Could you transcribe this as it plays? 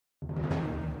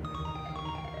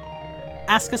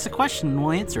ask us a question and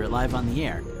we'll answer it live on the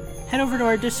air. Head over to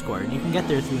our Discord. You can get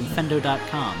there through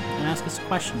infendo.com and ask us a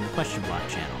question in the question block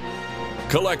channel.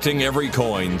 Collecting every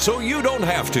coin so you don't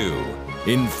have to.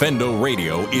 Infendo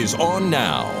Radio is on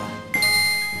now.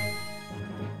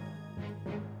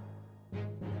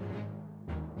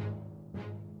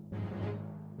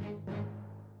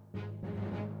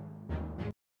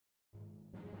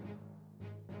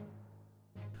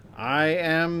 I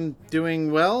am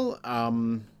doing well.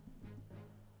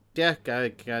 Yeah,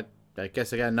 I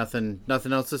guess I got nothing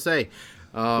else to say.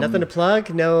 Nothing to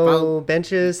plug? No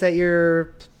benches that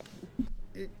you're...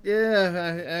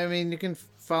 Yeah, I mean, you can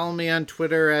follow me on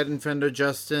Twitter at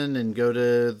InfendoJustin and go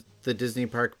to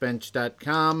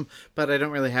thedisneyparkbench.com, but I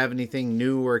don't really have anything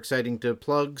new or exciting to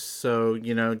plug, so,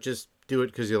 just do it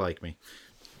because you like me.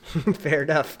 Fair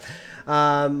enough.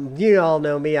 You all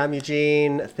know me. I'm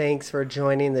Eugene. Thanks for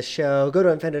joining the show. Go to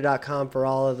infendo.com for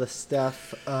all of the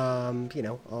stuff, all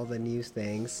the news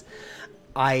things.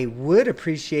 I would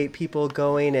appreciate people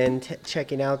going and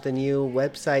checking out the new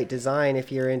website design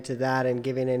if you're into that and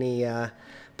giving any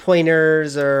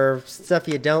pointers or stuff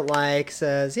you don't like.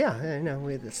 Says,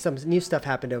 some new stuff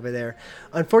happened over there.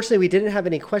 Unfortunately, we didn't have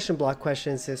any question block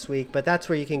questions this week, but that's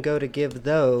where you can go to give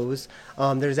those.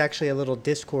 There's actually a little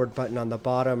Discord button on the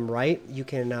bottom right. You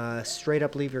can straight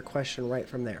up leave your question right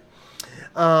from there.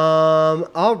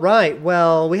 All right.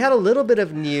 Well, we had a little bit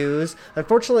of news.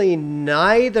 Unfortunately,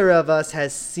 neither of us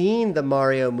has seen the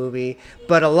Mario movie,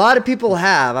 but a lot of people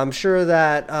have. I'm sure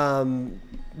that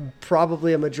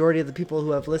probably a majority of the people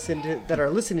who have that are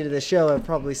listening to the show have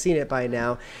probably seen it by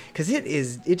now, because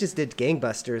it just did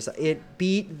gangbusters. It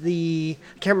beat I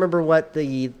can't remember what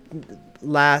the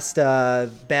last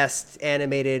best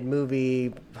animated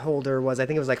movie holder was. I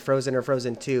think it was like Frozen or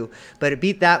Frozen 2, but it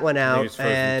beat that one out. I think it's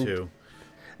Frozen 2.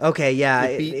 Okay, yeah,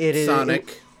 it beat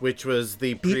Sonic, which was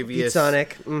the previous beat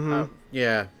Sonic. Mm-hmm.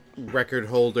 Record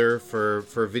holder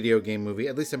for video game movie.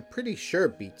 At least I'm pretty sure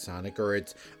it beat Sonic, or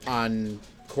it's on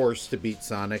course to beat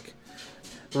Sonic.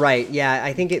 Right, yeah,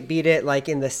 I think it beat it like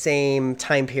in the same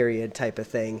time period type of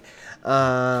thing.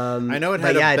 I know it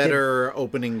had a better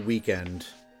opening weekend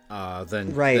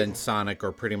than Sonic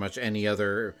or pretty much any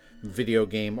other video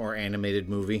game or animated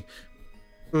movie.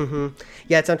 Mm-hmm.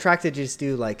 Yeah, it's on track to just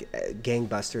do like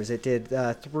gangbusters. It did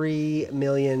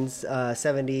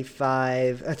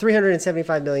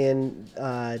 $375 million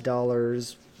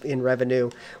dollars in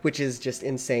revenue, which is just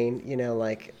insane.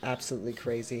 Like absolutely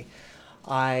crazy.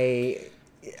 I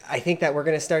think that we're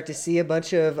going to start to see a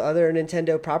bunch of other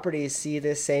Nintendo properties see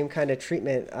this same kind of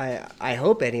treatment. I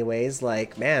hope, anyways.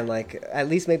 Like, man, like at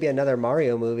least maybe another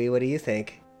Mario movie. What do you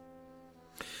think?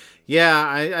 Yeah,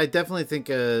 I definitely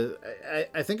think.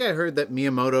 I think I heard that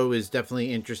Miyamoto is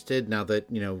definitely interested now that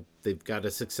they've got a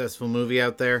successful movie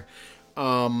out there,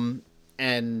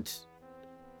 and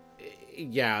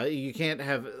yeah, you can't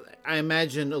have. I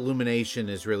imagine Illumination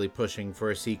is really pushing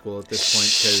for a sequel at this point.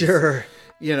 Sure.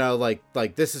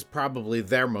 Like this is probably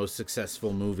their most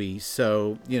successful movie,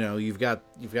 so you've got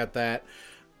that.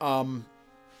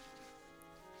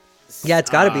 Yeah, it's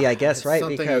got to be, I guess, right?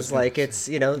 Because like it's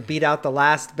beat out the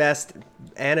last best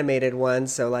animated one.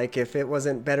 So like if it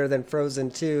wasn't better than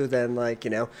Frozen 2, then like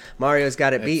Mario's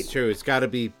got it beat. It's true. It's got to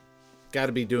be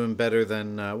doing better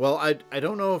than. Well, I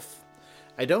don't know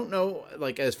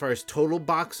like as far as total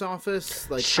box office,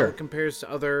 like sure, how it compares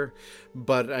to other,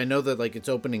 but I know that like its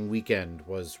opening weekend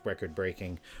was record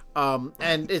breaking.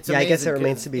 And it's amazing, I guess it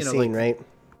remains to be seen, right?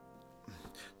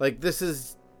 Like this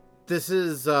is.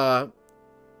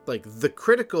 Like the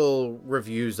critical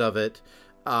reviews of it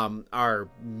are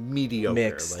mediocre.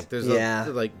 Mixed. Like there's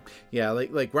like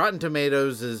Rotten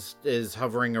Tomatoes is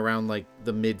hovering around like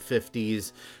the mid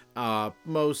 50s.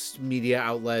 Most media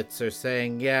outlets are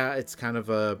saying it's kind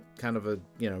of a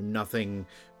nothing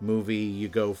movie. You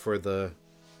go for the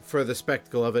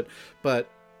spectacle of it, but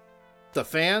the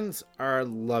fans are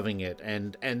loving it,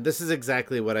 and this is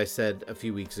exactly what I said a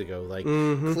few weeks ago. Like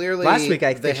clearly last week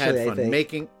they had fun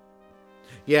making.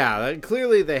 Yeah,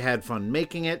 clearly they had fun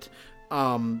making it.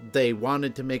 They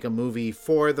wanted to make a movie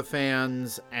for the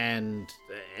fans, and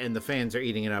the fans are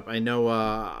eating it up. I know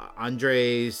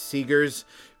Andre Segers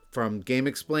from Game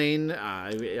Explain.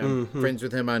 I'm friends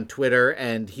with him on Twitter,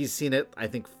 and he's seen it, I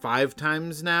think, 5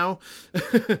 times now.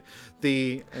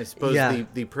 The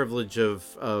privilege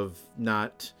of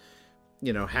not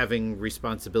having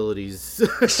responsibilities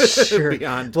Sure.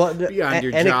 beyond Well,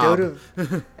 your job.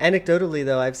 Anecdotally,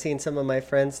 though, I've seen some of my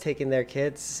friends taking their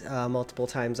kids multiple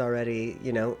times already.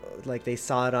 Like they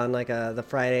saw it on like the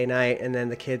Friday night, and then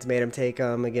the kids made them take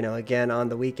them, again on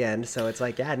the weekend. So it's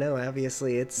like, yeah, no,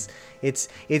 obviously it's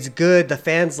good. The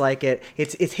fans like it.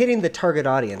 It's hitting the target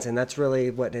audience, and that's really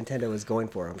what Nintendo is going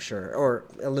for, I'm sure, or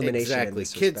Illumination in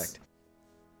this respect.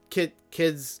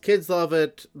 Kids love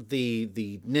it.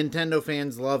 The Nintendo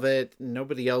fans love it.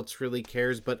 Nobody else really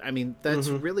cares. But I mean, that's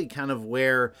really kind of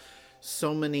where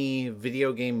so many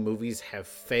video game movies have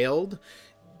failed,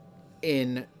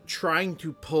 in trying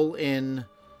to pull in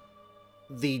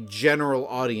the general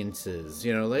audiences,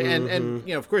 and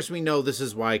of course we know this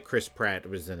is why Chris Pratt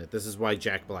was in it. This is why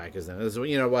Jack Black is in it. This is,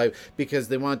 why, because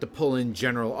they wanted to pull in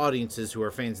general audiences who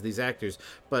are fans of these actors.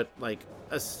 But like,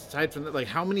 aside from that, like,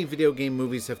 how many video game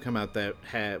movies have come out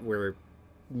that were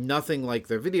nothing like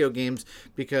their video games,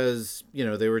 because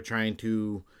they were trying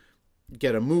to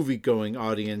get a movie-going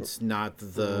audience, not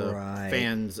the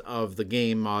fans of the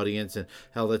game audience. And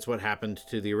hell, that's what happened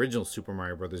to the original Super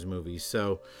Mario Brothers movie.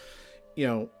 So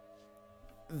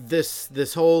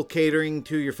this whole catering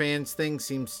to your fans thing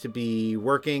seems to be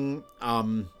working.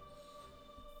 I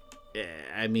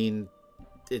mean,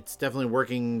 it's definitely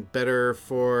working better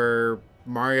for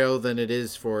Mario than it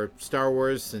is for Star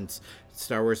Wars, since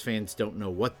Star Wars fans don't know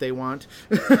what they want.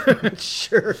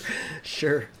 Sure.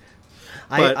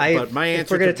 But my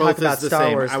answer to both is the Star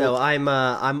same. Wars, though,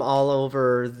 I'm all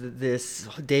over this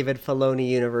David Filoni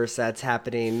universe that's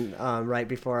happening right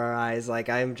before our eyes. Like,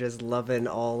 I'm just loving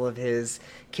all of his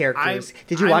characters.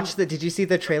 Did you see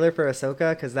the trailer for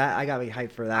Ahsoka? Because I got me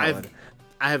hyped for that one.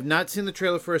 I have not seen the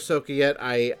trailer for Ahsoka yet.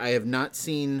 I have not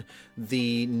seen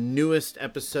the newest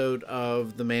episode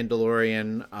of The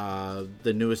Mandalorian,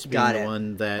 the newest being the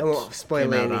one that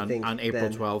came out on April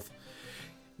 12th.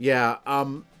 Yeah,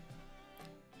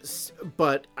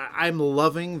 but I'm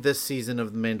loving this season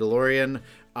of The Mandalorian.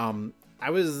 I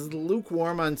was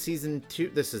lukewarm on season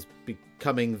 2. This is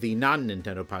becoming the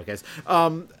non-Nintendo podcast.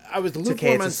 I was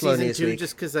lukewarm on season 2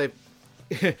 just because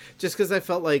I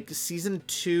felt like season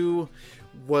 2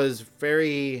 was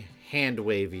very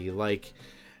hand-wavy. Like,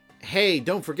 hey,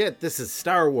 don't forget, this is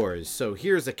Star Wars, so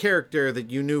here's a character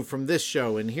that you knew from this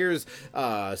show, and here's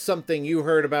something you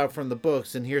heard about from the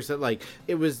books, and here's that. Like,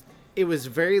 it was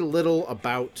very little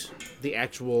about the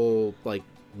actual, like,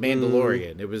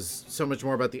 Mandalorian. It was so much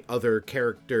more about the other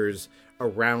characters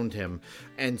around him.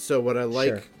 And so what I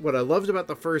loved about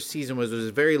the first season was it was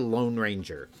very Lone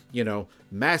Ranger.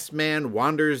 Masked man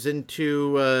wanders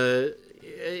into a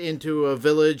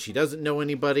village. He doesn't know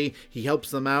anybody. He helps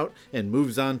them out and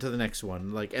moves on to the next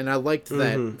one. Like, and I liked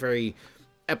that very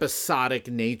episodic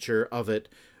nature of it,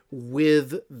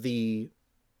 with the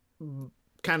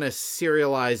kind of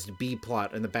serialized B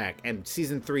plot in the back. And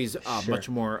season 3's much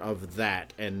more of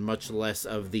that, and much less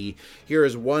of the, here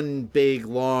is one big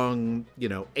long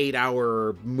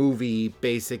 8-hour movie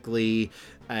basically,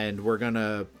 and we're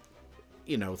gonna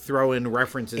throw in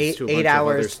references to a bunch of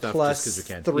other stuff plus just because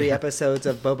we can. 3 episodes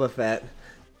of Boba Fett.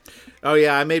 Oh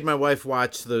yeah, I made my wife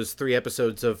watch those 3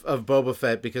 episodes of Boba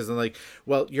Fett, because I'm like,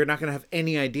 well, you're not gonna have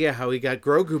any idea how he got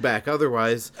Grogu back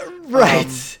otherwise.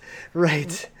 Right.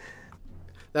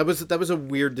 That was a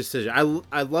weird decision.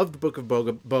 I loved Book of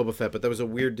Boba Fett, but that was a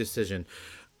weird decision.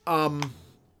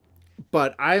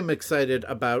 But I'm excited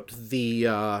about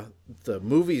the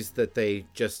movies that they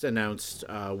just announced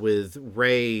with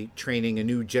Rey training a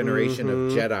new generation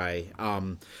of Jedi.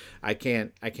 I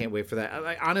can't wait for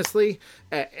that. Honestly,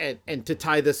 and to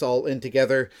tie this all in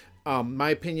together, my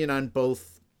opinion on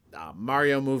both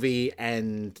Mario movie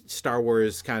and Star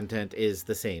Wars content is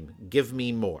the same. Give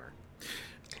me more.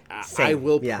 I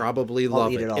will probably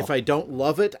love it. If I don't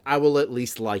love it, I will at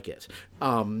least like it.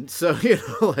 So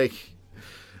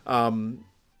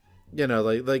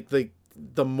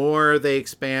the more they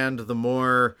expand, the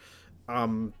more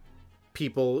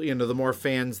people, the more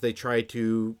fans they try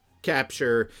to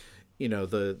capture,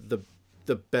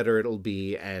 the better it'll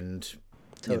be. And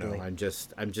Totally. I'm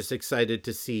just excited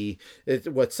to see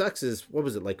it. What sucks is, what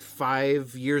was it, like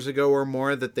 5 years ago or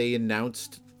more that they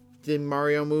announced the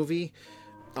Mario movie?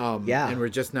 And we're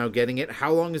just now getting it.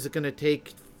 How long is it going to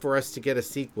take for us to get a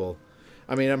sequel?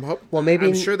 I mean,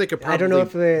 I'm sure they could probably, I don't know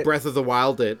if Breath of the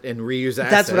Wild it and reuse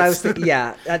assets. That's what I was thinking.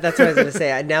 Yeah, that's what I was going to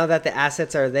say. Now that the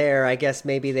assets are there, I guess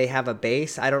maybe they have a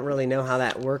base. I don't really know how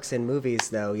that works in movies,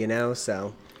 though.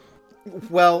 So.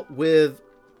 Well, with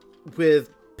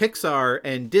Pixar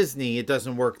and Disney, it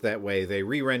doesn't work that way. They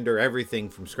re-render everything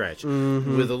from scratch.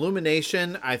 With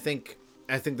Illumination, I think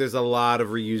there's a lot of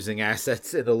reusing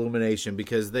assets in Illumination,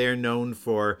 because they're known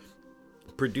for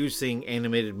producing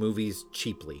animated movies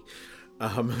cheaply.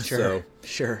 Sure.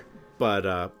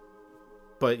 But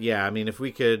yeah, I mean, if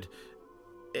we could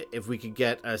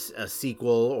get a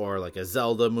sequel or like a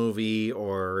Zelda movie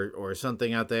or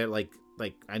something out there, like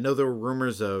I know there were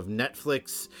rumors of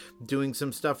Netflix doing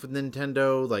some stuff with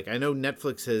Nintendo. Like I know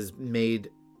Netflix has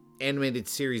made animated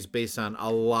series based on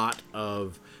a lot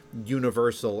of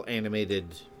Universal animated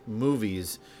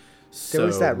movies. There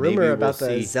was that rumor about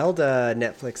the Zelda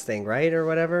Netflix thing, right, or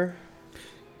whatever.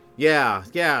 Yeah.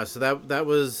 So that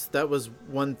was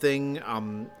one thing.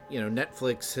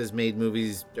 Netflix has made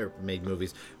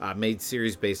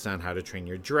series based on How to Train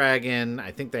Your Dragon.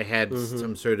 I think they had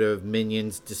some sort of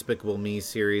Minions Despicable Me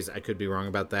series. I could be wrong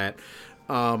about that.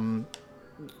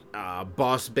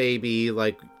 Boss Baby,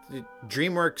 like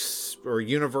DreamWorks or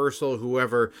Universal,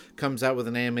 whoever comes out with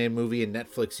an animated movie, and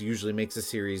Netflix usually makes a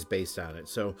series based on it.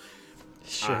 So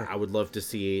sure. I would love to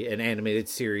see an animated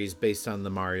series based on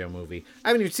the Mario movie. I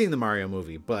haven't even seen the Mario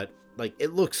movie, but like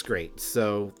it looks great.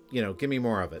 So, give me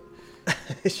more of it.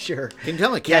 Sure. Can you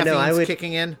tell me caffeine's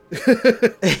kicking in?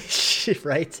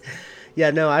 Right. Yeah,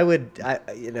 no, I would,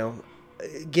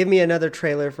 give me another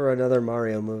trailer for another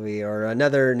Mario movie or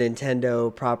another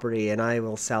Nintendo property, and I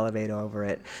will salivate over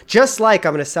it. Just like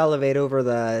I'm going to salivate over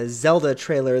the Zelda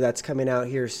trailer that's coming out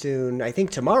here soon. I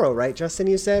think tomorrow, right, Justin?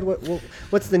 You said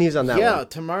what's the news on that? Yeah, one?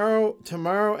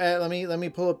 tomorrow. Let me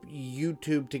pull up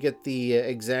YouTube to get the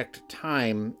exact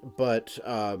time. But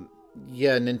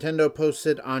Nintendo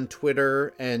posted on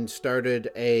Twitter and started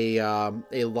a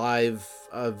live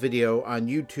video on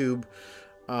YouTube.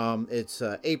 It's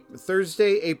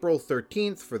Thursday, April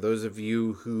 13th, for those of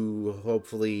you who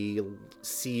hopefully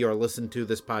see or listen to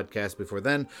this podcast before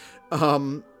then.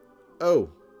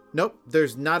 Nope,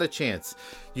 there's not a chance.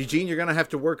 Eugene, you're going to have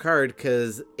to work hard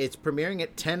because it's premiering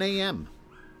at 10 a.m.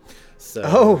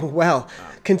 So, well,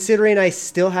 considering I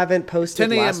still haven't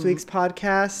posted last week's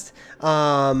podcast,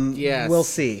 yes. We'll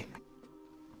see.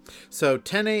 So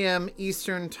 10 a.m.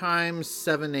 Eastern Time,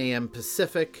 7 a.m.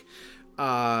 Pacific.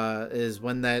 Is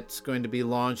when that's going to be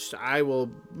launched. I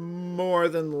will more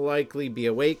than likely be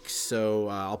awake, so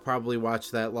I'll probably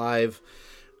watch that live.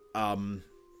 I'm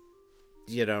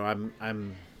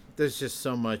there's just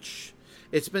so much.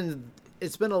 It's been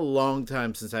a long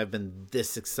time since I've been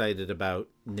this excited about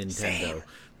Nintendo.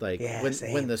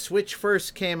 Same. When the Switch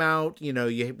first came out,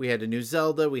 we had a new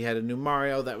Zelda, we had a new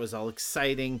Mario, that was all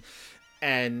exciting,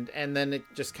 and then it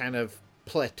just kind of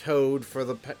plateaued for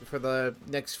the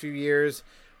next few years,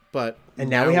 but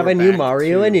now we have a new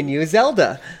Mario and a new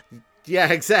Zelda.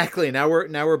 Yeah, exactly. Now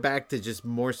we're back to just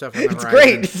more stuff on the it's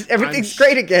horizon. Great. Everything's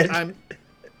great again.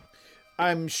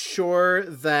 I'm sure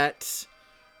that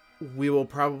we will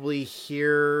probably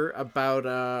hear about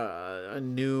a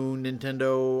new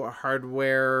Nintendo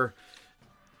hardware.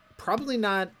 Probably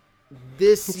not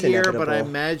this year, inevitable. But I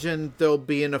imagine there'll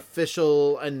be an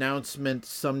official announcement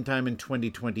sometime in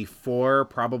 2024.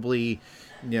 Probably,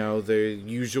 the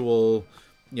usual,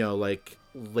 like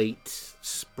late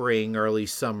spring, early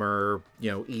summer,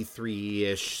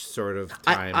 E3-ish sort of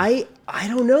time. I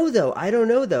don't know though.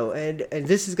 And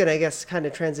this is gonna, I guess, kind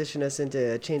of transition us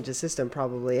into a change of system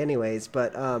probably anyways.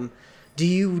 But do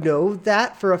you know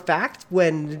that for a fact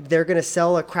when they're going to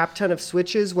sell a crap ton of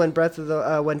Switches when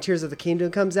when Tears of the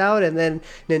Kingdom comes out, and then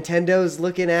Nintendo's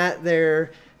looking at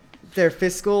their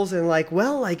fiscals and like,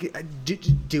 well, like,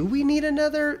 do we need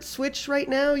another Switch right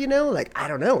now? I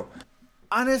don't know.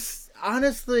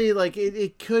 Honestly, like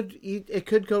it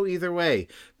could go either way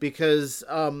because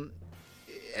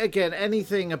again,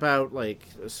 anything about like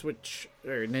Switch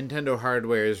or Nintendo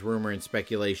hardware is rumor and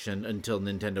speculation until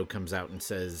Nintendo comes out and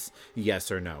says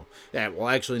yes or no. Yeah, well,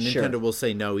 actually, Nintendo will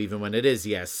say no even when it is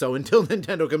yes. So until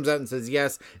Nintendo comes out and says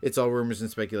yes, it's all rumors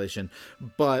and speculation.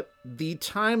 But the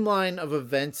timeline of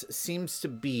events seems to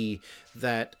be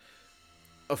that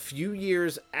a few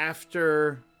years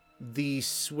after the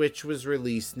Switch was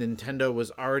released, Nintendo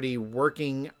was already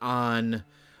working on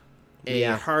a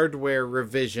hardware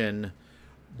revision.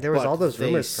 There was all those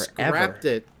rumors forever. Scrapped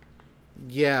it.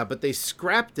 Yeah, but they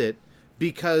scrapped it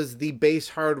because the base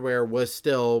hardware was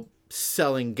still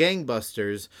selling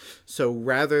gangbusters. So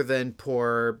rather than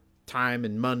pour time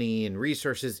and money and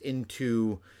resources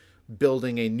into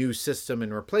building a new system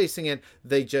and replacing it,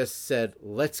 they just said,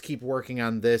 let's keep working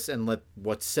on this and let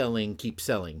what's selling keep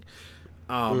selling.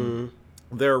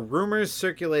 There are rumors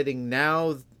circulating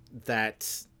now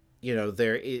that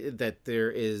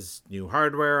there is new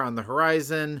hardware on the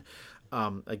horizon.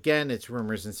 Again, it's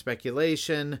rumors and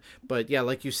speculation, but yeah,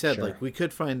 like you said, like we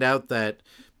could find out that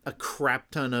a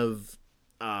crap ton of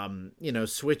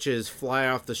Switches fly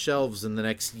off the shelves in the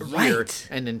next year,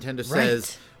 and Nintendo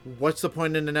says, what's the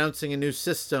point in announcing a new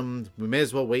system? We may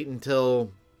as well wait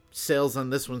until sales on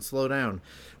this one slow down.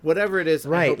 Whatever it is,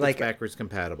 I hope it's backwards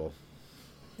compatible.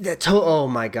 Oh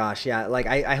my gosh, yeah. Like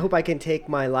I hope I can take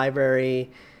my library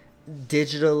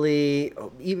digitally,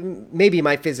 even maybe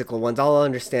my physical ones. I'll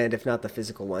understand if not the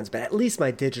physical ones, but at least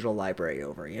my digital library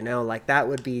over, like that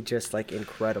would be just like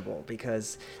incredible,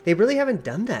 because they really haven't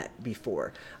done that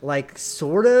before. Like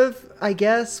sort of, I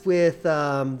guess, with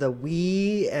the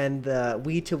Wii and the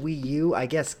Wii to Wii U, I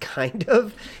guess kind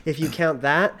of, if you count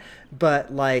that.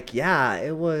 But like, yeah,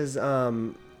 it was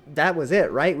that was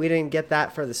it, right? We didn't get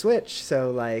that for the Switch,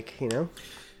 so like,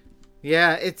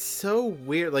 Yeah, it's so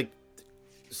weird. Like,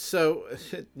 so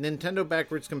Nintendo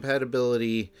backwards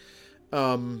compatibility,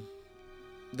 the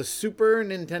Super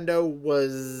Nintendo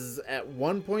was at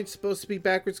one point supposed to be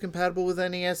backwards compatible with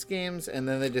NES games, and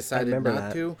then they decided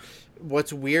not to.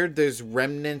 What's weird, there's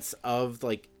remnants of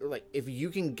like if you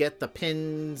can get the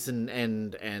pins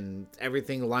and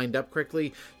everything lined up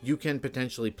correctly, you can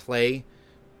potentially play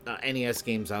NES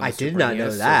games on the Super did not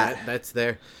NES, know that. So that's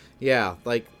there. Yeah,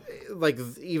 like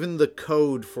even the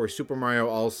code for Super Mario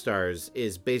All-Stars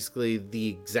is basically the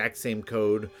exact same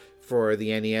code for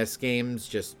the NES games,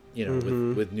 just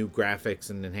with new graphics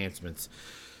and enhancements.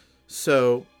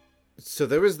 So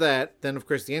there was that. Then of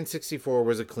course the N64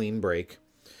 was a clean break.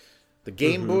 The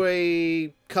Game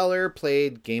Boy Color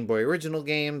played Game Boy original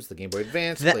games. The Game Boy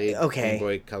Advance played Game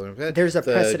Boy Color. There's a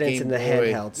precedence in the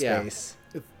handheld space.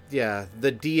 Yeah,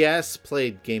 the DS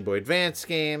played Game Boy Advance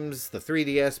games. The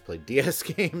 3DS played DS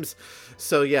games.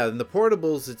 So yeah, in the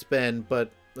portables it's been,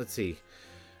 but let's see.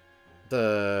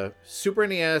 The Super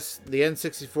NES, the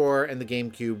N64, and the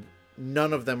GameCube,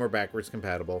 none of them were backwards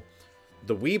compatible.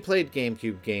 The Wii played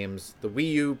GameCube games. The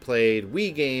Wii U played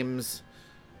Wii games.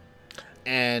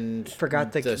 And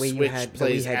forgot the Switch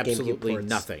plays absolutely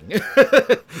nothing.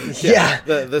 Yeah,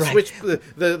 the right. Switch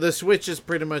the Switch is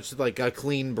pretty much like a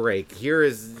clean break. Here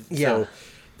is so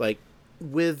like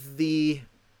with the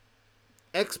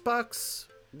Xbox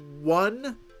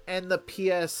One and the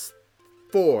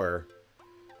PS4.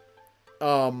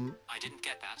 I didn't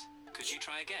get that. Could you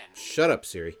try again? Shut up,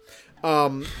 Siri.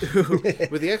 With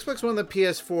the Xbox One and the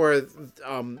PS4,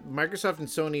 Microsoft and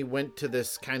Sony went to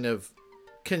this kind of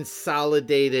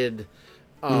consolidated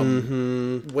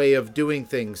way of doing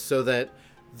things, so that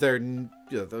they're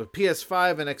the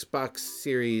PS5 and Xbox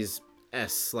Series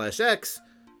S/X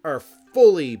are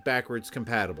fully backwards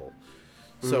compatible.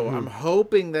 So I'm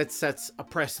hoping that sets a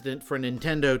precedent for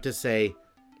Nintendo to say,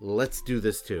 let's do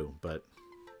this too. But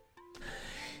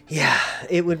yeah,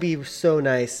 it would be so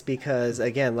nice, because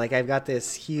again, like I've got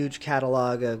this huge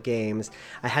catalog of games.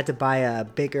 I had to buy a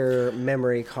bigger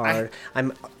memory card.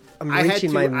 I'm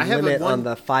reaching my limit on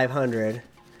the 500.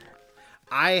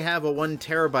 I have a 1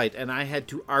 terabyte, and I had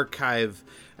to archive.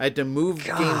 I had to move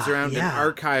games around and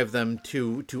archive them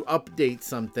to update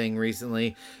something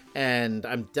recently, and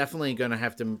I'm definitely going to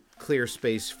have to clear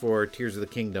space for Tears of the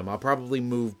Kingdom. I'll probably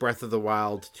move Breath of the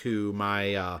Wild to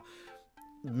my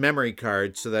memory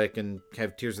card so that I can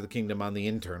have Tears of the Kingdom on the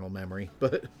internal memory.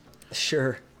 But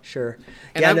sure.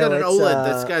 And I've got an OLED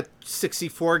that's got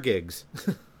 64 gigs.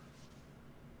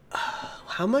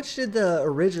 How much did the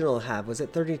original have? Was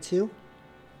it 32?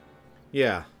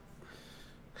 Yeah.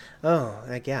 Oh,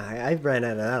 I ran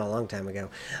out of that a long time ago.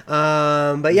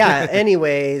 But yeah,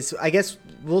 anyways, I guess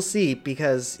we'll see,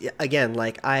 because again,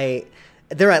 like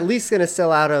they're at least going to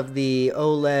sell out of the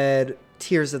OLED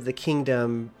Tears of the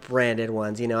Kingdom branded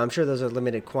ones. I'm sure those are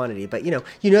limited quantity, but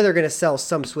they're going to sell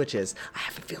some Switches. I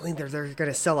have a feeling they're going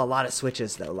to sell a lot of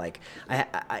Switches though. Like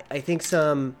I think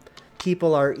some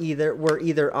people were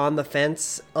either on the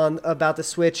fence about the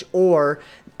Switch, or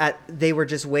they were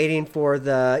just waiting for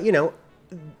the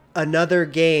another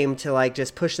game to like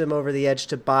just push them over the edge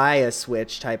to buy a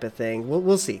Switch type of thing.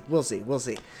 We'll see.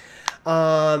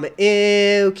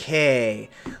 Okay,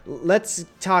 let's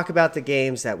talk about the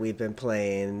games that we've been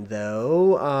playing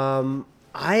though.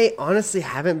 I honestly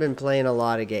haven't been playing a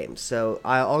lot of games, so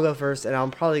I'll go first, and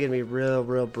I'm probably going to be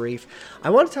real brief. I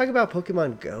want to talk about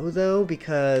Pokemon Go, though,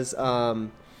 because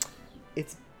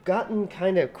it's gotten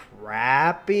kind of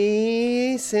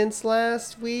crappy since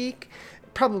last week.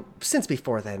 Probably since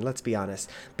before then, let's be honest.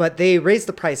 But they raised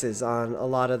the prices on a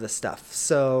lot of the stuff.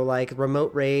 So, like,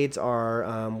 remote raids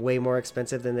are way more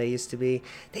expensive than they used to be.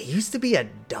 They used to be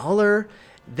 $1.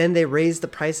 Then they raised the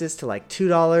prices to like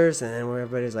 $2, and then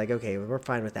everybody's like, okay, we're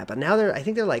fine with that. But now I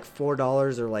think they're like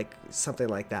 $4 or like something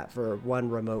like that for one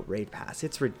remote raid pass.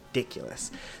 It's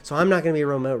ridiculous. So I'm not going to be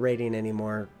remote raiding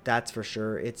anymore. That's for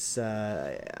sure. It's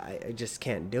I just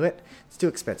can't do it. It's too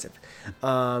expensive.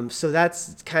 So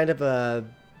that's kind of a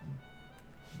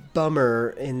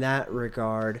bummer in that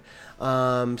regard.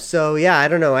 So yeah, I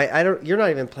don't know. I don't. You're not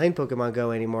even playing Pokemon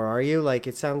Go anymore, are you? Like,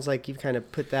 it sounds like you've kind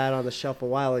of put that on the shelf a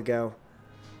while ago.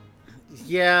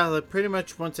 Yeah, like pretty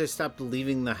much once I stopped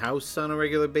leaving the house on a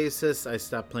regular basis, I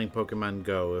stopped playing Pokemon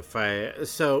Go.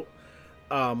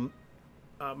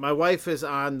 My wife is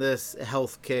on this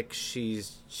health kick.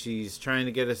 She's trying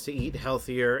to get us to eat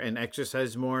healthier and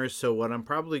exercise more. So what I'm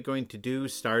probably going to do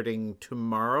starting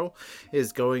tomorrow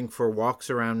is going for walks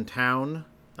around town.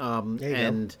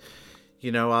 And go.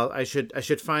 You know, I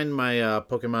should find my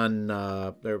Pokemon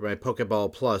or my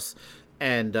Pokeball Plus.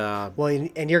 And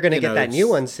and you're going to get that new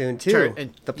one soon too.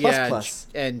 The Plus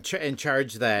and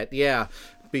charge that,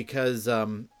 because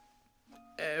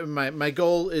my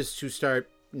goal is to start,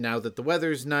 now that the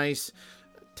weather's nice,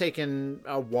 taking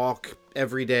a walk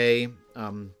every day.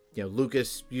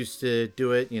 Lucas used to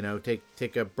do it.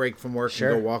 Take a break from work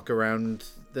and go walk around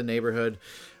the neighborhood.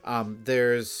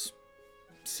 There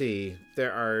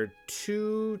are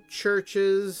 2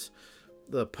 churches,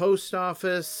 the post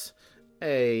office,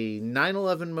 a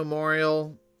 9/11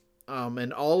 memorial,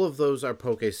 and all of those are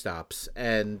Pokestops.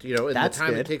 And, in the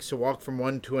time it takes to walk from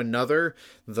one to another,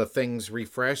 the things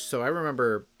refresh. So I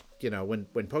remember, when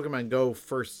Pokemon Go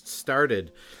first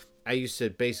started, I used to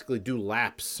basically do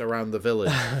laps around the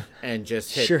village and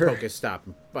just hit Pokestop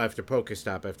after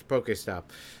Pokestop after Pokestop.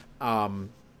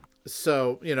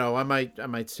 So, I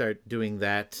might start doing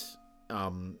that,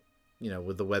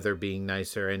 with the weather being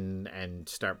nicer and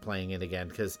start playing it again,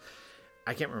 because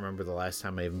I can't remember the last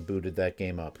time I even booted that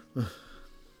game up.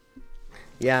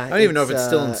 Yeah, I don't even know if it's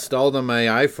still installed on my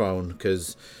iPhone,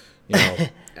 because,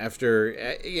 after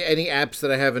any apps that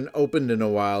I haven't opened in a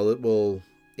while, it will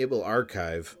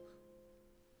archive.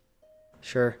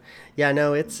 Sure. Yeah,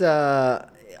 no, it's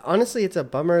honestly, it's a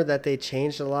bummer that they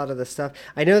changed a lot of the stuff.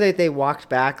 I know that they walked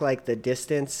back like the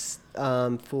distance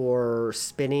for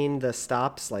spinning the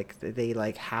stops, like they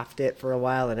like halved it for a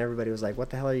while, and everybody was like, "What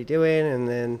the hell are you doing?" And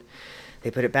then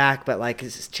they put it back. But like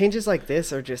changes like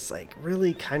this are just like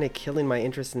really kind of killing my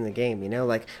interest in the game.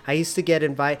 Like I used to get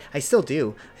invited, I still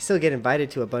do. I still get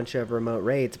invited to a bunch of remote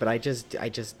raids, but I just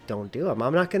don't do them.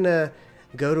 I'm not gonna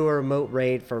go to a remote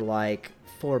raid for like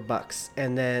 $4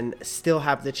 and then still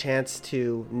have the chance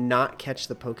to not catch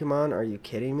the Pokemon. Are you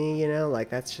kidding me?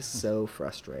 Like that's just so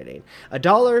frustrating.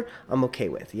 $1 I'm okay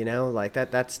with, like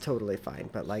that's totally fine.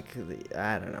 But like,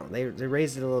 I don't know, they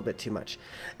raised it a little bit too much.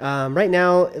 Right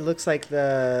now it looks like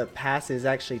the pass is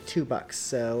actually $2.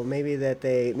 So maybe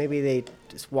they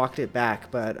just walked it back.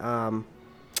 But I'm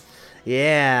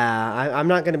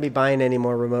not going to be buying any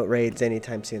more remote raids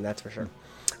anytime soon. That's for sure.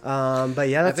 But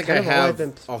yeah, that's I think kind I of have all I've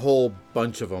been. A whole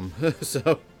bunch of them.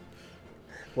 So,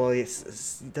 well,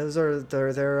 those are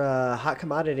they're a hot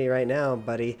commodity right now,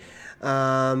 buddy.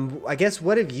 I guess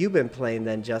what have you been playing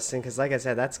then, Justin? Because like I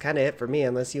said, that's kind of it for me.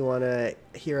 Unless you want to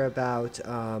hear about,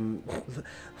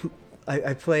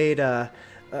 I played a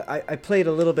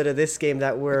little bit of this game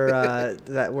that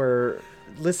we're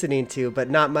listening to, but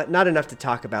not enough to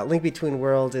talk about. Link Between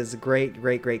Worlds is a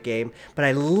great game, but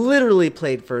I literally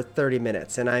played for 30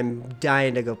 minutes and I'm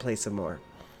dying to go play some more.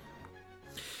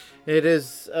 It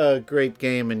is a great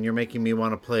game, and you're making me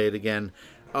want to play it again.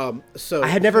 So I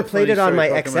had never played it on my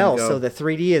Pokemon XL, Go. so the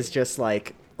 3D is just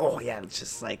like, it's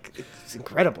just like, it's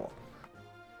incredible.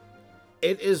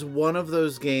 It is one of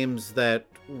those games that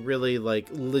really like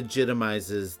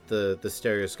legitimizes the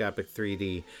stereoscopic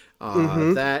 3D.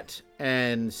 That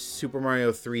and Super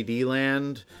Mario 3D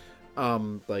Land.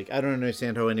 Like I don't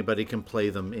understand how anybody can play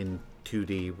them in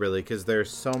 2D really, because there's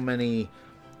so many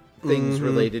things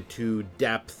related to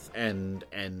depth and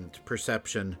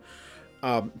perception.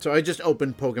 So I just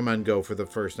opened Pokemon Go for the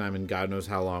first time in God knows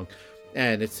how long,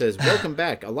 and it says, "Welcome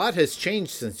back. A lot has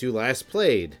changed since you last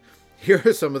played. Here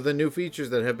are some of the new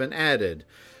features that have been added.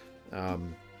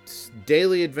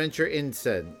 Daily adventure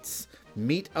incense,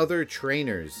 meet other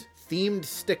trainers, themed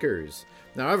stickers."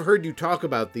 Now, I've heard you talk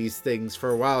about these things for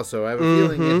a while, so I have a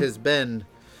feeling it has been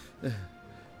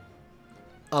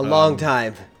a long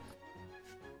time.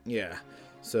 Yeah.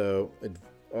 So,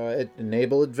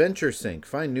 enable Adventure Sync.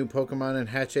 Find new Pokemon and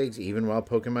hatch eggs even while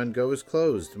Pokemon Go is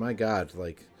closed. My God,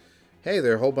 like, hey,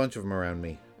 there are a whole bunch of them around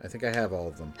me. I think I have all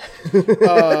of them.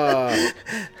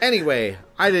 Anyway,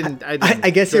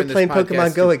 I guess you're playing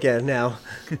Pokemon Go again now.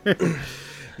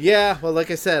 Yeah, well,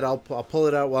 like I said, I'll pull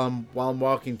it out while I'm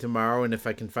walking tomorrow, and if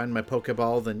I can find my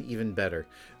Pokeball, then even better.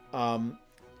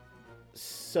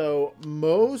 So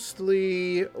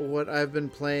mostly what I've been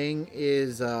playing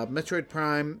is Metroid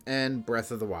Prime and Breath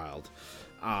of the Wild.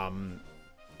 I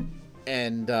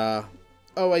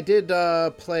did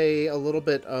play a little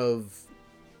bit of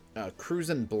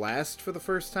Cruisin' Blast for the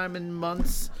first time in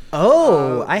months.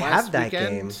 Oh, I last have that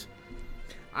weekend. game.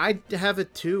 I have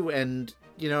it too, and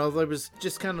I was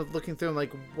just kind of looking through. I'm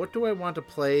like, what do I want to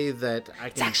play that I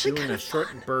can do in a short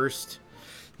burst?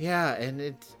 Yeah,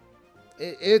 and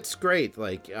it's great.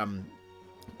 Like,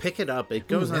 pick it up. It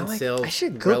goes on sale I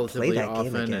should go relatively play that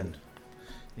often, game again.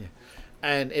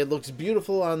 and and it looks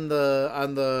beautiful on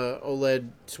the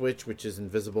OLED Switch, which is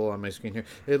invisible on my screen here.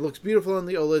 It looks beautiful on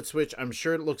the OLED Switch. I'm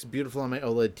sure it looks beautiful on my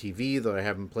OLED TV, though I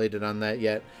haven't played it on that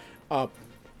yet.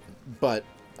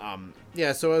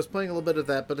 Yeah, so I was playing a little bit of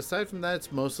that, but aside from that,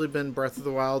 it's mostly been Breath of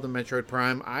the Wild and Metroid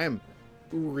Prime. I am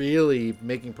really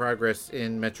making progress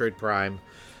in Metroid Prime.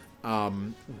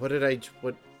 What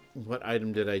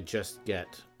item did I just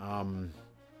get? I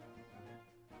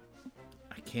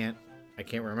can't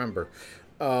remember.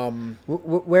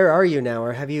 Where are you now,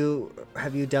 or have you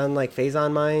done like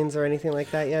Phazon Mines or anything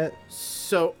like that yet?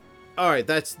 So, all right,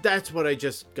 that's what I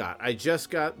just got. I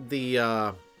just got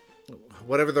the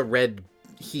whatever the red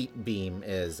heat beam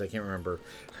is. I can't remember.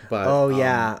 But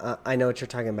I know what you're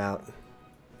talking about.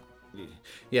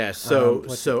 Yeah, so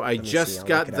I let me just see, I'll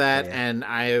got look it up that, for you. and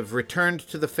I have returned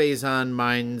to the Phazon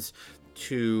Mines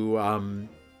to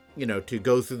to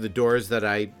go through the doors that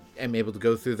I am able to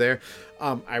go through there.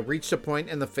 I reached a point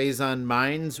in the Phazon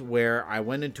Mines where I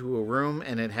went into a room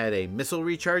and it had a missile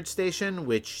recharge station,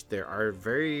 which there are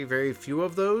very, very few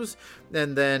of those.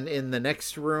 And then in the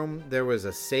next room, there was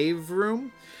a save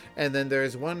room. And then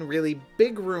there's one really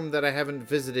big room that I haven't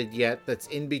visited yet that's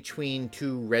in between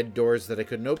two red doors that I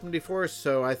couldn't open before.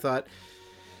 So I thought,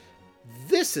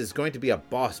 this is going to be a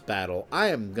boss battle. I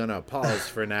am going to pause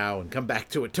for now and come back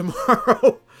to it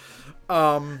tomorrow.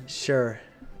 Sure.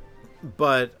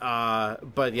 But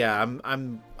yeah,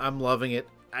 I'm loving it.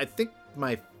 I think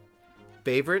my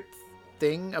favorite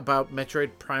thing about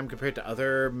Metroid Prime compared to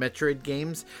other Metroid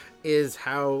games is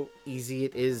how easy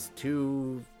it is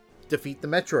to defeat the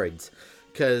Metroids.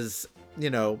 Because,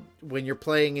 when you're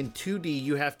playing in 2D,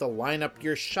 you have to line up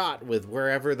your shot with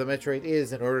wherever the Metroid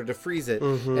is in order to freeze it.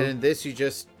 Mm-hmm. And in this, you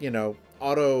just,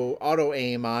 auto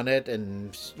aim on it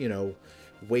and,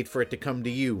 wait for it to come to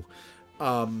you.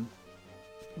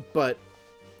 But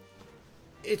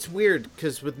it's weird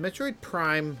because with Metroid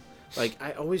Prime, like,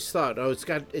 I always thought,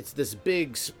 it's this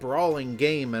big sprawling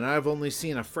game and I've only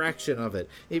seen a fraction of it.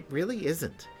 It really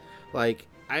isn't. Like,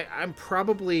 I'm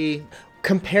probably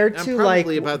compared to like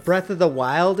about Breath of the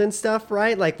Wild and stuff,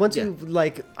 right? Like once you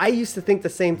like, I used to think the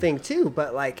same thing too,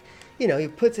 but like, you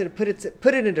put it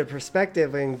into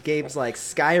perspective in games like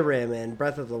Skyrim and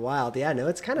Breath of the Wild. Yeah, no,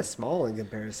 it's kind of small in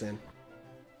comparison.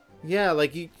 Yeah,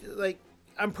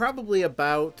 I'm probably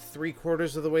about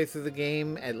 3/4 of the way through the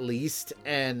game at least,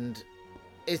 and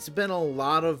it's been a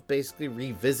lot of basically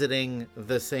revisiting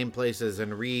the same places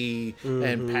and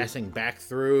and passing back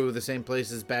through the same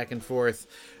places back and forth,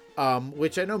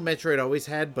 which I know Metroid always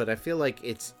had, but I feel like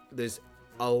there's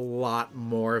a lot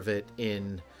more of it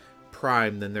in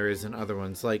Prime than there is in other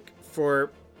ones. Like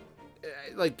for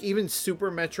even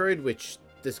Super Metroid, which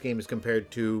this game is compared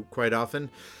to quite often.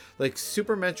 Like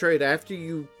Super Metroid, after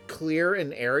you clear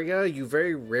an area, you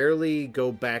very rarely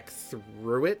go back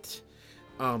through it.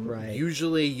 Right.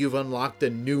 Usually you've unlocked a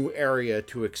new area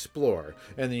to explore,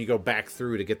 and then you go back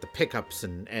through to get the pickups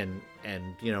and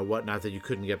whatnot that you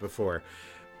couldn't get before.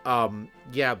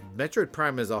 Yeah, Metroid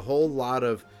Prime is a whole lot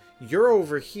of, you're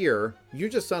over here, you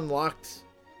just unlocked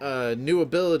a new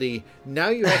ability, now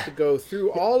you have to go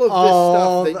through all of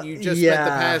this stuff that you just spent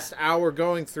the past hour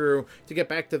going through to get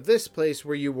back to this place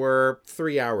where you were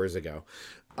 3 hours ago.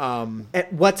 And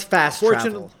what's fast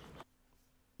travel?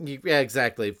 Yeah,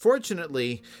 exactly.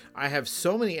 Fortunately, I have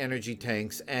so many energy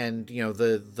tanks, and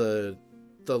the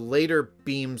later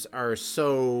beams are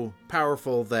so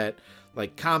powerful that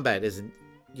like combat isn't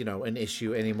an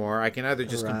issue anymore. I can either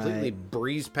just completely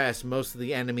breeze past most of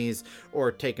the enemies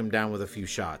or take them down with a few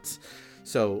shots.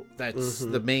 So that's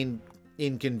the main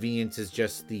inconvenience, is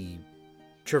just the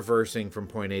traversing from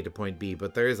point A to point B,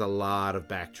 but there is a lot of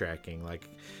backtracking, like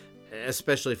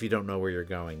especially if you don't know where you're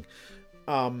going.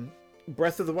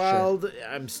 Breath of the Wild, sure.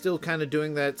 I'm still kind of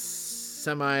doing that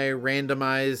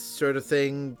semi-randomized sort of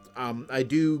thing. I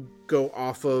do go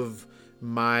off of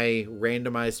my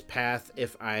randomized path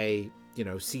if I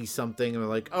see something and I'm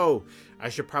like, oh, I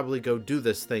should probably go do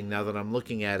this thing now that I'm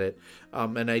looking at it.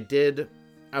 And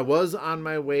I was on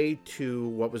my way to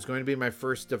what was going to be my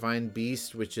first Divine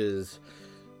Beast, which is,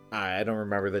 I don't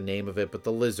remember the name of it, but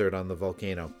the lizard on the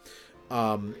volcano.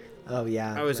 Oh,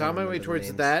 yeah. I was on my way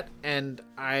towards that, and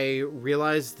I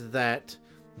realized that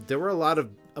there were a lot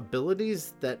of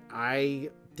abilities that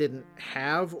I didn't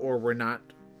have or were not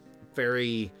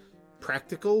very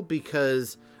practical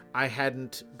because I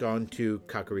hadn't gone to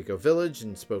Kakariko Village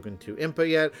and spoken to Impa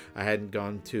yet. I hadn't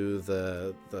gone to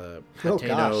the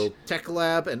Hateno Tech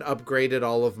Lab and upgraded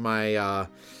all of my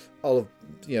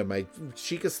my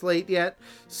Sheikah Slate yet.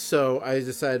 So I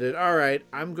decided, all right,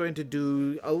 I'm going to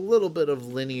do a little bit of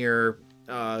linear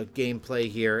gameplay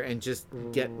here and just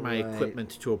get my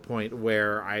equipment to a point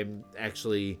where I'm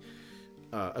actually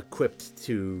equipped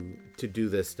to do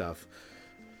this stuff.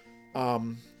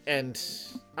 And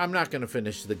I'm not going to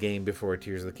finish the game before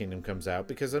Tears of the Kingdom comes out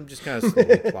because I'm just kind of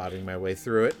slowly plodding my way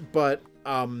through it. But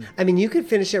I mean, you could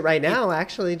finish it right now.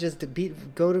 Actually, just to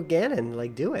go to Ganon,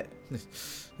 like do it.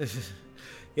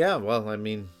 Yeah, well, I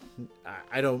mean,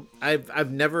 I've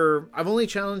only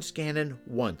challenged Ganon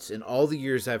once in all the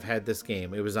years I've had this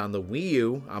game. It was on the Wii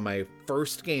U on my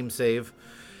first game save,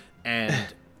 and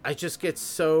I just get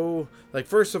so, like,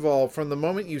 first of all, from the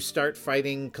moment you start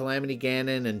fighting Calamity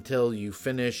Ganon until you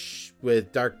finish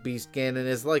with Dark Beast Ganon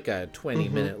is like a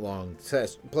 20-minute long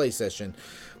play session.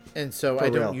 And so I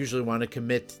don't usually want to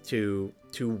commit to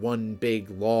one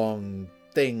big, long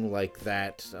thing like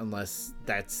that unless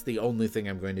that's the only thing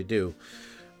I'm going to do.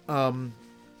 And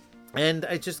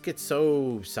I just get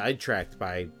so sidetracked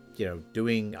by,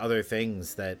 doing other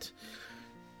things that,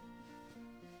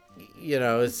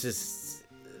 it's just...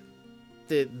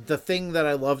 The thing that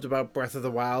I loved about Breath of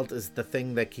the Wild is the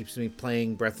thing that keeps me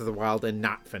playing Breath of the Wild and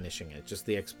not finishing it, just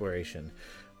the exploration.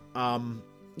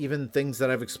 Even things that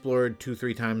I've explored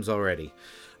 2-3 times already.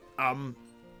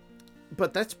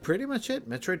 But that's pretty much it.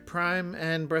 Metroid Prime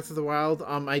and Breath of the Wild.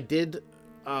 I did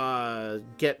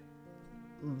get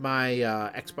my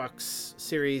Xbox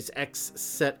Series X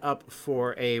set up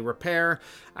for a repair.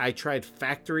 I tried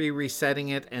factory resetting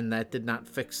it, and that did not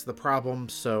fix the problem.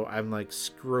 So I'm like,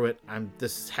 screw it.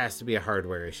 This has to be a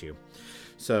hardware issue.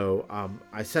 So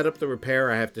I set up the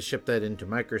repair. I have to ship that into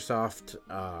Microsoft.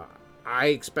 I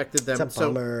expected them. It's a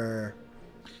bummer.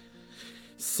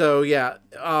 So yeah.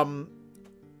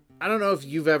 I don't know if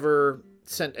you've ever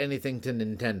sent anything to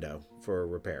Nintendo for a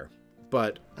repair,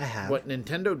 but I have. What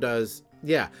Nintendo does,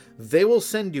 they will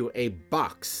send you a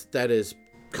box that is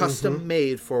custom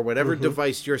made for whatever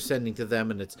device you're sending to them,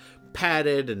 and it's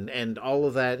padded and all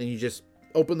of that, and you just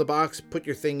open the box, put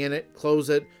your thing in it,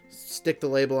 close it, stick the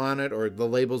label on it, or the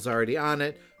label's already on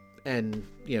it, and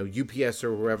UPS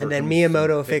or whoever. And then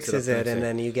Miyamoto fixes it, and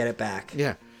then you get it back.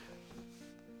 Yeah.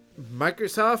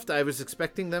 Microsoft, I was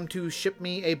expecting them to ship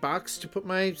me a box to put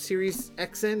my Series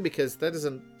X in because that is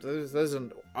an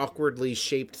awkwardly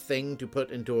shaped thing to put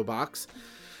into a box.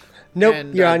 Nope,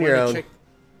 and you're on your own.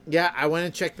 I went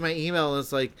and checked my email and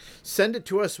it's like, send it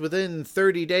to us within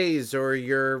 30 days or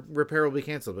your repair will be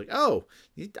canceled. Like, oh,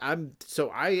 I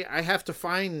have to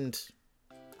find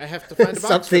a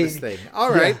box for this thing.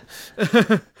 All right.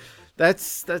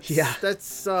 Yeah.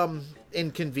 That's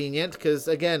inconvenient because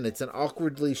again, it's an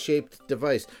awkwardly shaped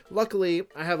device. Luckily,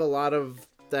 I have a lot of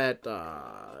that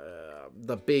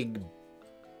the big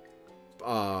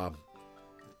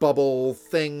bubble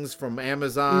things from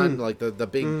Amazon, like the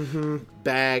big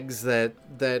bags that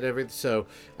everything, so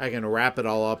I can wrap it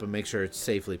all up and make sure it's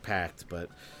safely packed. But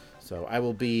so I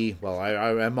will be,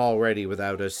 I'm already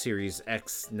without a Series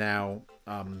X now.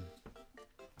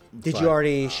 Did you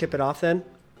already ship it off then?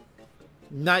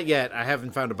 Not yet. I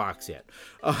haven't found a box yet.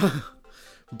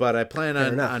 But I plan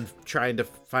on trying to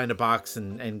find a box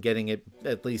and getting it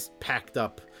at least packed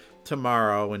up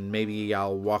tomorrow, and maybe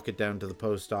I'll walk it down to the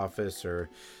post office or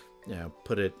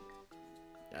put it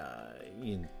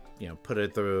put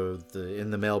it in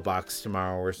the mailbox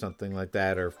tomorrow or something like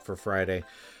that, or for Friday.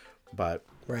 But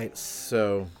right.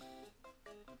 So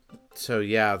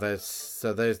yeah, that's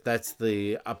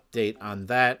the update on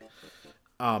that.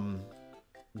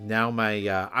 Now my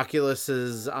Oculus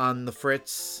is on the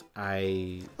fritz.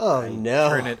 I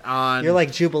turn it on. You're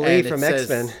like Jubilee from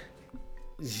X-Men.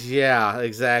 Yeah,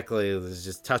 exactly.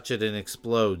 Just touch it and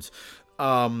explodes.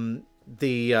 It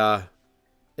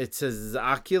says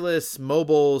Oculus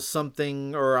mobile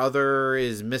something or other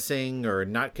is missing or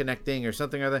not connecting or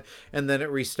something other, and then it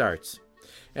restarts.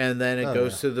 And then it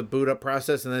goes through the boot up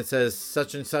process, and then it says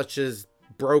such and such is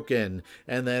broken,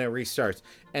 and then it restarts.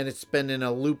 And it's been in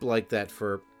a loop like that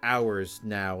for hours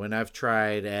now, and I've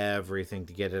tried everything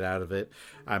to get it out of it.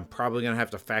 I'm probably gonna have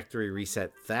to factory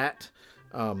reset that.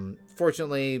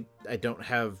 Fortunately, I don't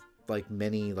have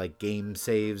many game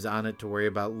saves on it to worry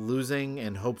about losing,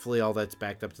 and hopefully all that's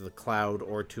backed up to the cloud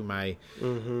or to my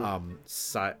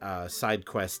side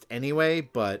quest anyway.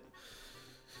 But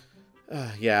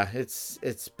yeah,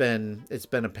 it's been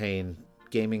a pain.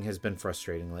 Gaming has been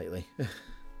frustrating lately.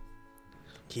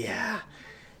 Yeah.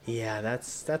 Yeah,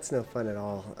 that's no fun at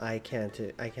all. I can't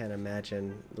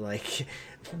imagine like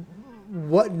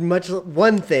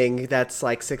one thing that's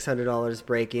like $600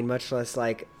 breaking, much less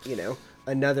like,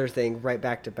 another thing right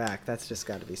back to back. That's just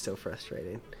got to be so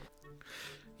frustrating.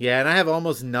 Yeah, and I have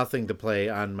almost nothing to play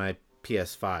on my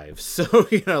PS5. So,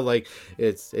 like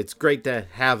it's great to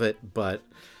have it, but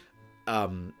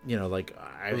like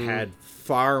I've had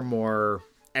far more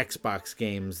Xbox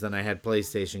games than I had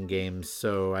PlayStation games.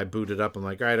 So I booted up. I'm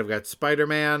like, all right, I've got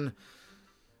Spider-Man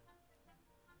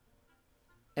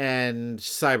and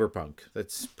Cyberpunk.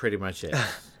 That's pretty much it.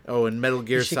 Oh, and Metal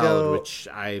Gear Solid, which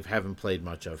I haven't played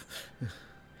much of.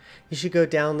 You should go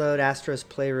download Astro's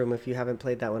Playroom if you haven't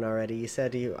played that one already. You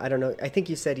said I don't know, I think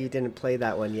you said you didn't play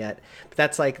that one yet. But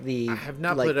that's like I have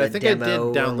not played it. I think I did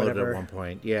download it at one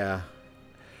point. Yeah.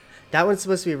 That one's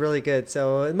supposed to be really good,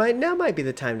 so now might be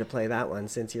the time to play that one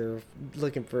since you're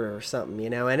looking for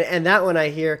something, And that one I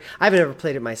haven't ever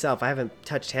played it myself. I haven't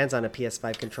touched hands on a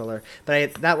PS5 controller,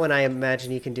 but that one I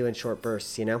imagine you can do in short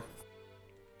bursts,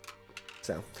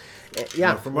 So,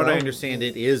 yeah. From what I understand,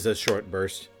 it is a short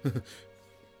burst.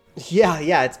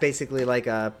 Yeah, it's basically like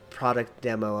a product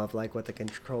demo of like what the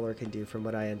controller can do from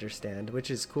what I understand,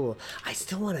 which is cool. I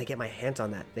still want to get my hands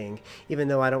on that thing, even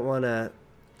though I don't want to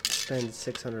spend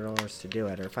 $600 to do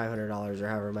it, or $500 or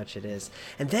however much it is.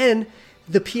 And then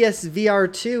the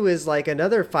PSVR 2 is like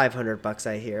another $500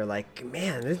 I hear. Like,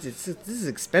 man, this is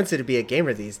expensive to be a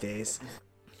gamer these days.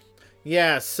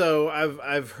 Yeah, so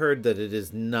I've heard that it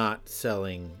is not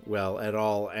selling well at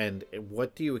all. And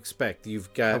what do you expect?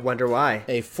 You've got I wonder why.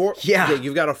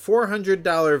 You've got a $400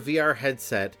 VR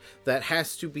headset that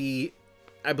has to be,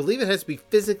 I believe it has to be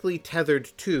physically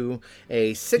tethered to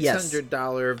a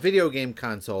 $600 video game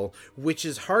console, which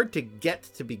is hard to get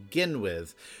to begin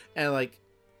with. And like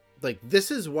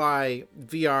this is why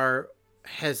VR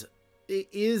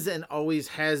is and always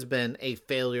has been a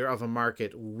failure of a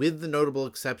market, with the notable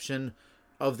exception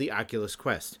of the Oculus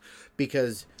Quest.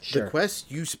 Because the Quest,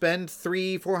 you spend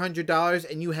 $300-$400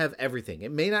 and you have everything.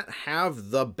 It may not have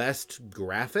the best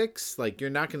graphics, like you're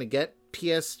not going to get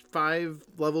PS5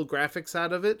 level graphics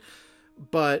out of it,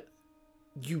 but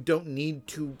you don't need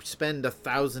to spend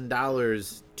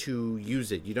 $1,000 to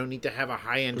use it. You don't need to have a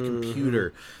high-end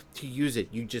computer to use it.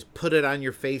 You just put it on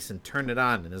your face and turn it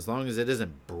on, and as long as it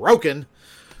isn't broken,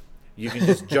 you can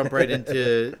just jump right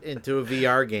into a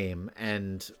VR game,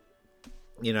 and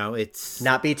it's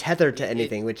not be tethered to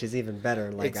anything, which is even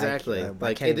better. Like, exactly,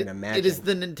 I can't even imagine. It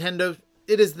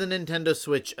is the Nintendo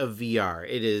Switch of VR.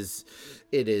 It is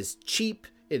cheap.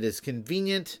 It is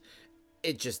convenient.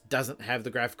 It just doesn't have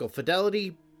the graphical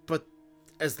fidelity, but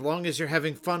as long as you're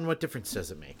having fun, what difference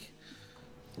does it make?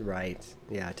 Right.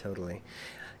 Yeah, totally.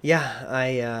 Yeah,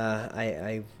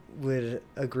 I would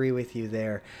agree with you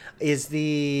there. Is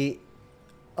the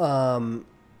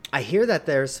I hear that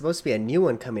there's supposed to be a new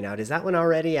one coming out. Is that one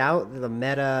already out? The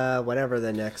Meta, whatever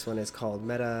the next one is called,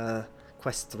 Meta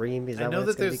Quest 3, is that what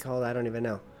it's going to be called? I don't even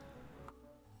know.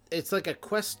 It's like a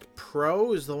Quest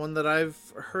Pro is the one that I've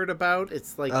heard about.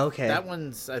 It's like, that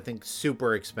one's, I think,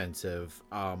 super expensive.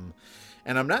 And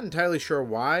I'm not entirely sure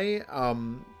why.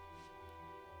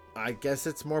 I guess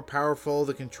it's more powerful.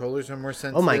 The controllers are more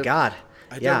sensitive. Oh my God.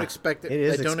 I don't expect it. It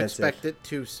is I don't expensive. expect it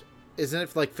to. Isn't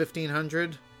it like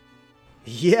 $1,500?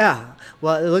 Yeah.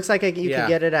 Well, it looks like you can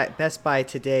get it at Best Buy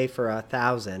today for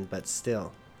 $1,000, but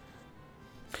still.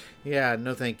 Yeah,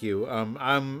 no, thank you.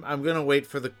 I'm gonna wait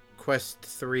for the Quest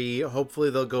 3. Hopefully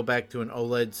they'll go back to an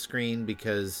OLED screen,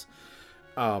 because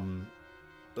going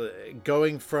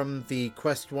from the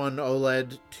Quest 1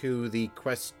 OLED to the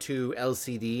Quest 2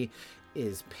 LCD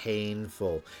is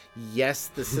painful. Yes,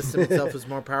 the system itself is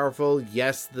more powerful.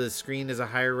 Yes, the screen is a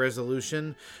higher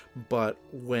resolution, but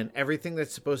when everything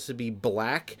that's supposed to be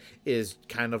black is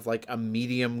kind of like a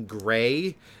medium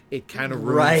gray, it kind of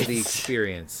ruins the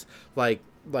experience. Like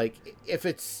if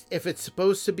it's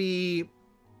supposed to be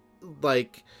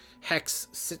like hex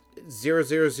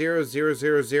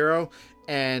 000000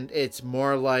 and it's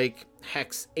more like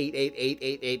hex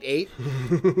 888888,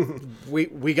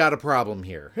 we got a problem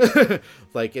here.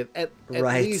 Like at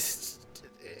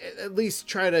least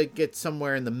try to get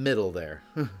somewhere in the middle there.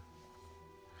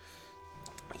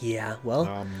 Yeah,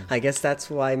 well, I guess that's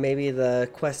why maybe the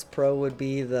Quest Pro would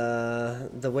be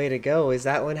the way to go. Is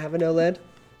that one have an OLED?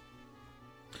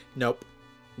 Nope.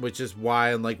 Which is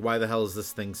why I'm like, why the hell is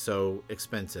this thing so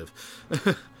expensive?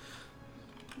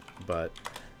 But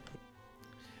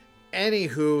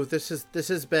anywho, this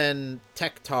has been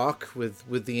Tech Talk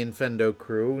with the Infendo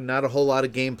crew. Not a whole lot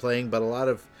of game playing, but a lot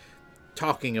of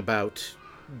talking about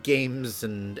games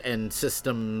and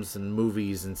systems and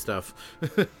movies and stuff.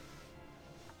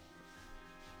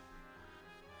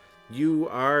 You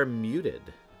are muted.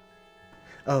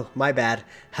 Oh, my bad.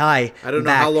 Hi. I don't know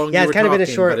back. how long yeah, you were it's kind talking, of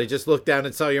been a short... but I just looked down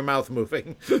and saw your mouth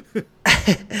moving.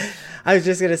 I was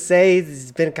just going to say,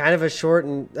 it's been kind of a short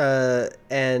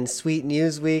and sweet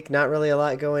news week. Not really a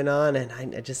lot going on, and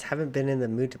I just haven't been in the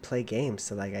mood to play games,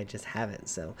 so I just haven't.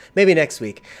 So maybe next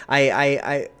week.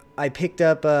 I picked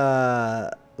up,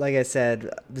 like I said,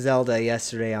 Zelda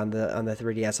yesterday on the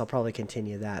 3DS. I'll probably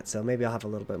continue that, so maybe I'll have a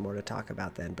little bit more to talk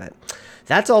about then. But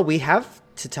that's all we have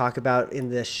to talk about in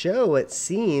this show, it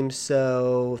seems.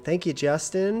 So thank you,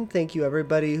 Justin. Thank you,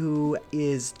 everybody who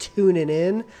is tuning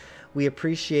in. We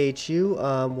appreciate you.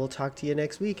 We'll talk to you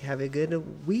next week. Have a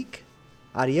good week.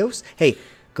 Adios. Hey,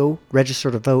 go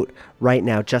register to vote right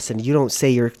now. Justin, you don't say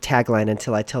your tagline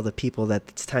until I tell the people that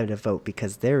it's time to vote,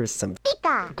 because there is some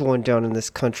going down in this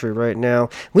country right now.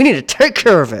 We need to take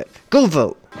care of it. Go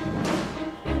vote.